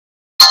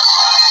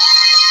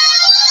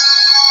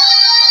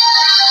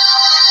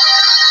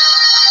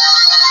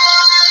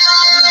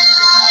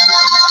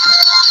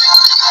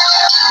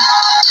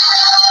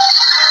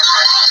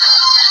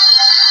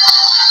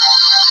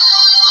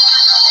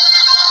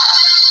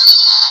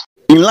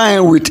In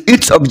line with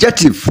its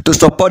objective to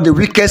support the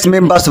weakest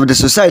members of the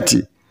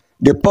society,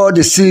 the poor,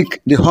 the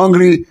sick, the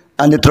hungry,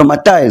 and the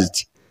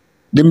traumatized,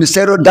 the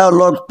Misereor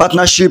Dialogue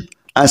Partnership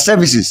and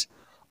Services,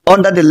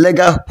 under the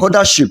legal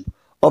ownership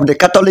of the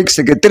Catholic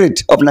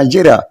Secretariat of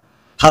Nigeria,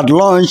 had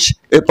launched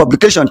a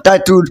publication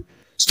titled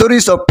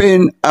Stories of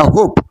Pain and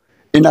Hope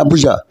in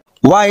Abuja.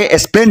 While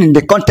explaining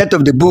the content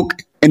of the book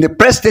in the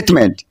press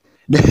statement,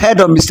 the head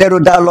of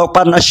Misereor Dialogue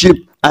Partnership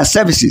and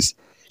Services,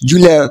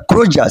 Julia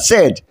Kroja,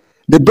 said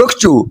the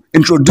brochure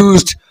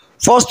introduced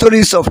 4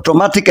 stories of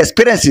traumatic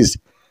experiences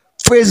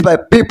faced by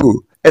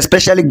people,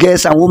 especially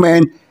girls and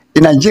women,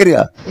 in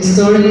Nigeria. A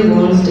story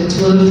involved a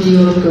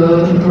 12-year-old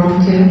girl in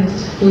Ronke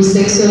who is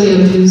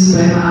sexually abused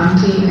by her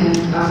uncle and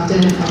after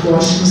an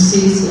abortion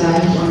sees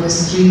life on the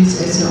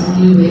streets as her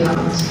only way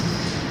out.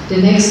 The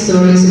next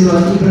story is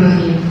about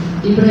Ibrahim.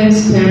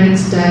 Ibrahim's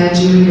parents died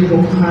during a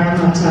Boko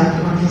Haram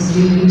attack on his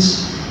village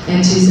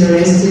and he is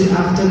arrested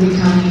after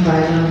becoming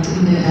violent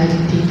in an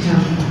IDP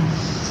camp.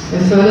 A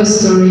further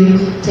story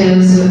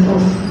tells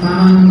of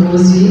Mama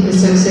Ngozi, a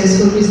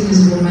successful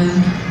businesswoman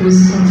who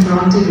is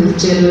confronted with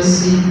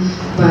jealousy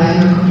by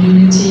her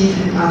community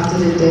and after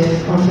the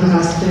death of her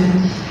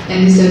husband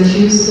and is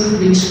accused of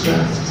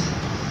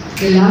witchcraft.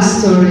 The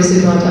last story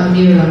is about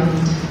Amira,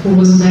 who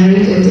was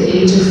married at the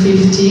age of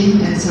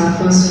 15 and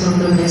suffers from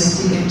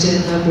domestic and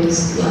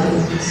gender-based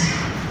violence.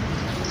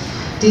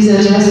 These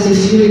are just a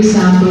few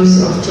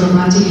examples of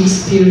traumatic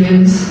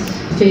experience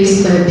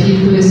faced by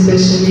people,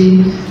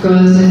 especially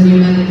girls and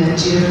women in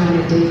Nigeria on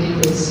a daily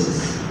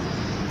basis.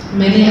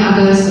 Many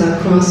others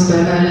are caused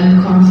by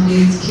violent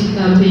conflicts,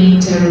 kidnapping,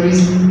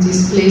 terrorism,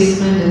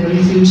 displacement and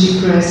refugee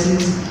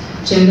crisis,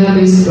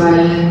 gender-based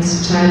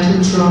violence,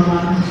 childhood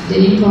trauma, the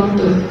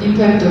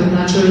impact of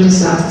natural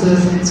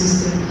disasters and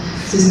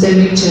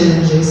systemic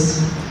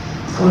challenges.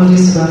 All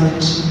these were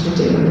mentioned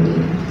today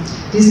already.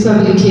 This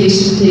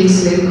publication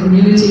takes a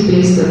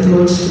community-based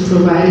approach to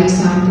provide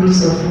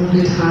examples of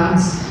wounded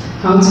hearts,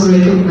 how to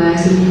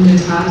recognize a wounded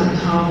heart and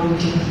how we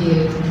can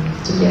heal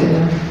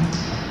together.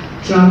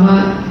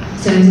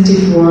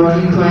 Trauma-sensitive work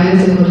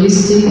requires a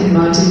holistic and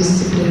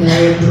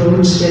multidisciplinary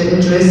approach that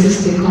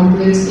addresses the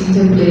complex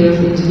interplay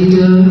of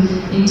individual,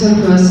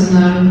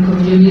 interpersonal,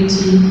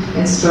 community,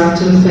 and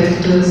structural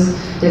factors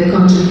that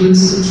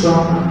contributes to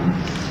trauma.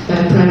 By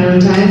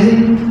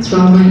prioritizing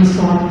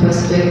trauma-informed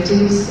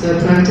perspectives,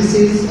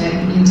 practices,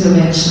 and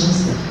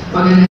interventions.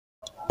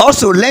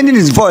 Also lending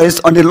his voice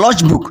on the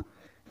launch book,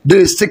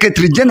 the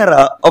Secretary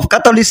General of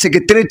Catholic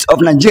Secretariat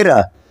of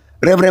Nigeria,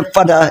 Reverend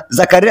Father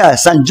Zachariah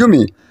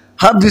Sanjumi,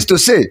 have this to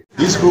say.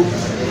 This book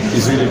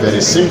is really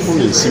very simple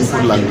in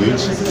simple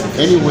language.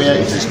 Anywhere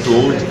it is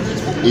told,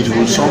 it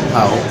will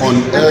somehow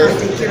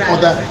unearth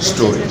other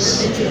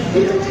stories,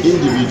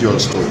 individual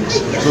stories.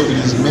 So it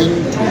is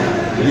meant to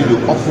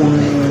really open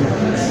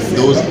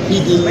those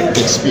hidden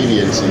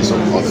experiences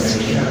of others.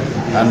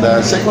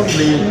 And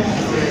secondly,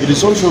 it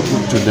is also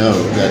good to know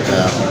that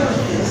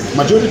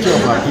majority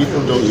of our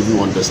people don't even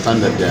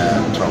understand that they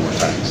are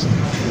traumatized,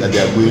 that they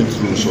are going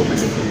through so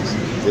many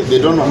things. They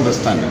don't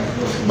understand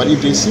it. But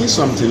if they see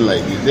something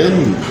like it,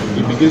 then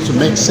it begins to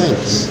make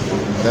sense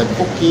that,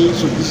 okay,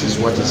 so this is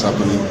what is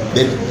happening,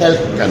 then help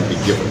can be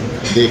given.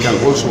 They can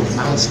also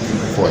ask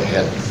for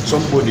help,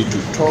 somebody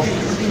to talk,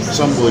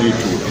 somebody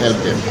to help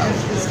them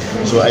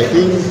out. So I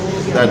think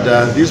that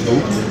this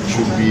book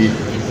should be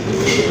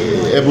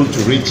able to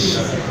reach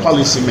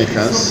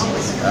policymakers,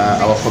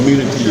 our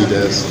community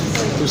leaders,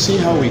 to see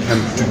how we can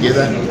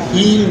together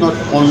heal not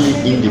only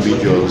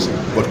individuals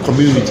but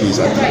communities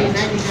at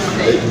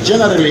large.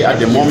 Generally at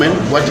the moment,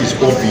 what is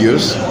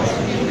obvious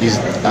is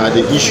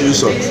the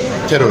issues of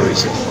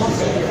terrorism,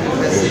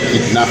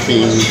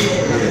 kidnapping,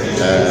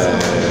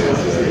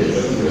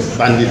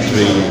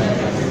 banditry,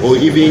 or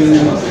even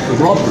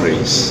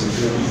robberies.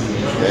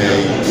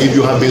 If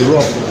you have been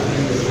robbed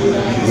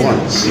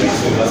once,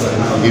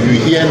 if you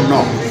hear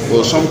knock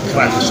or some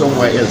crack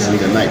somewhere else in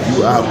the night,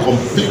 you are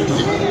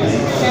completely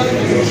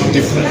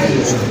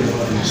different.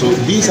 So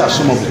these are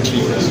some of the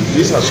triggers,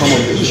 these are some of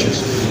the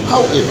issues.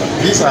 However,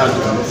 these are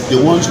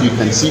the ones you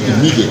can see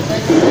immediately,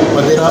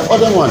 but there are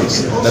other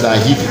ones that are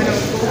hidden.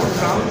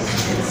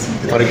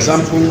 For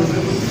example,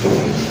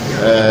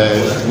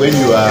 when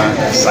you are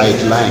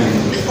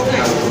sidelined,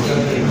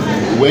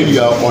 when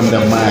you are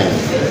undermined,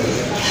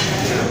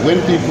 when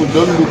people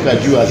don't look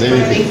at you as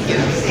anything,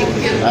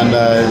 and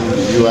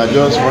you are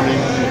just running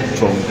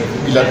from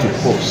pillar to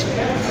post,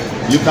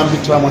 you can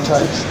be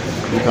traumatized.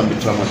 You can be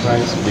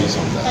traumatized based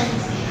on that.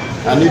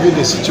 And even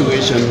the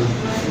situation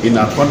in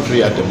our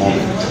country at the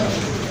moment,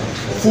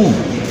 food,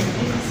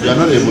 you are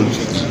not able to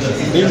eat.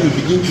 Then you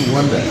begin to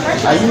wonder,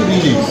 are you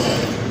really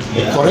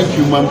a correct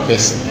human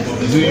person?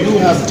 Do you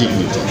have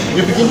dignity?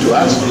 You begin to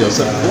ask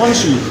yourself,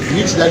 once you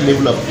reach that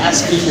level of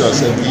asking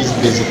yourself these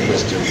basic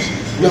questions,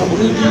 you are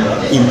already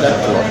in that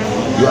club.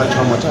 You are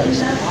traumatized.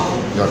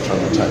 You are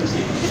traumatized.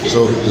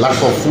 So lack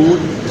of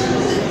food,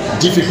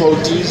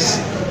 difficulties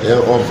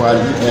of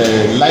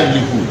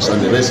livelihoods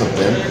and the rest of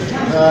them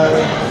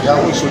there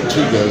are also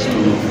triggers to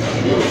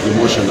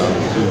emotional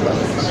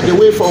impact. The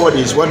way forward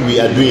is what we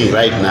are doing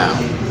right now.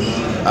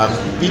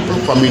 People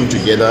coming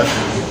together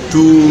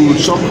to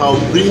somehow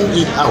bring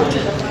it out,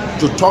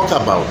 to talk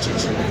about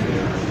it.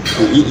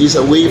 It is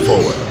a way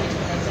forward.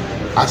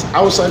 As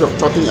outside of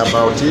talking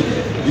about it,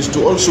 is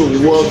to also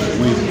work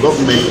with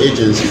government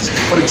agencies,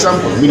 for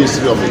example,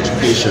 Ministry of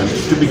Education,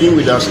 to begin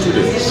with our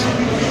students.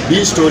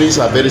 These stories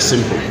are very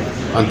simple,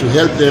 and to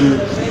help them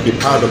be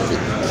part of it.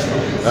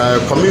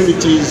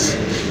 Communities,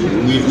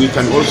 we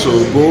can also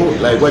go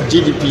like what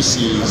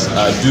JDPCs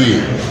are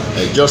doing,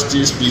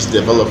 Justice Peace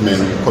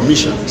Development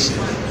Commissions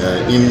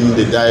in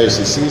the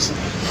dioceses.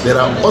 There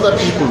are other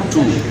people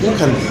too who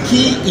can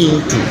key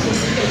into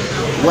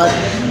what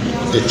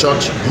the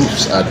church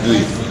groups are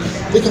doing.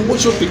 They can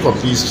also pick up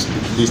these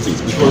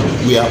things, because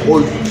we are all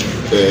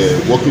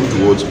working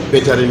towards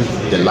bettering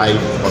the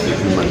life of the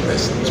human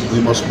person. We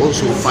must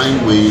also find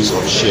ways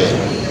of sharing.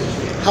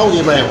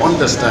 However, I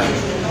understand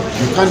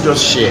you can't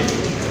just share.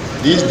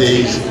 These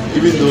days,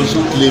 even those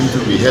who claim to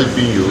be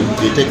helping you,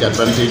 they take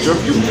advantage of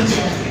you.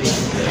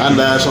 And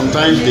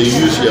sometimes they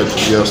use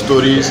your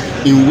stories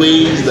in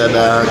ways that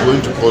are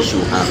going to cause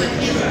you harm.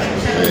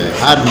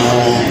 Add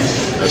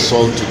more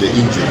salt to the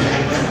injury.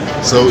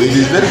 So it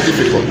is very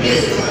difficult.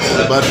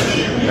 But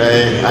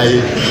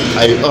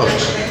I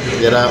urge,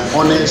 there are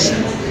honest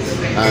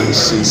and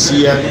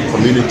sincere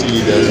community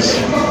leaders,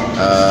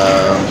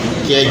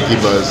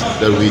 caregivers,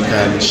 that we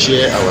can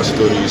share our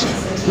stories,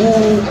 who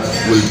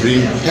will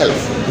bring help,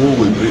 who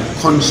will bring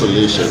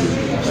consolation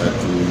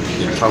to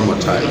the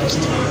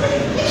traumatized.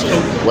 So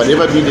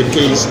whatever be the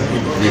case,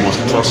 we must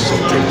trust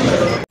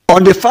something.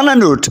 On the final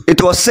note,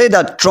 it was said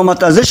that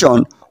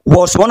traumatization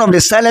was one of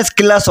the silent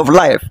killers of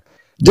life.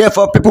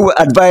 Therefore, people were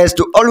advised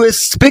to always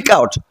speak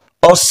out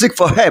or seek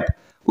for help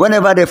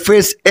whenever they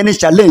face any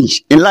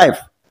challenge in life.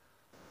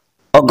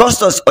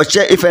 Augustus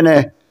Oche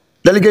Ifene,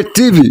 Delegate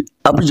TV,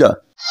 Abuja.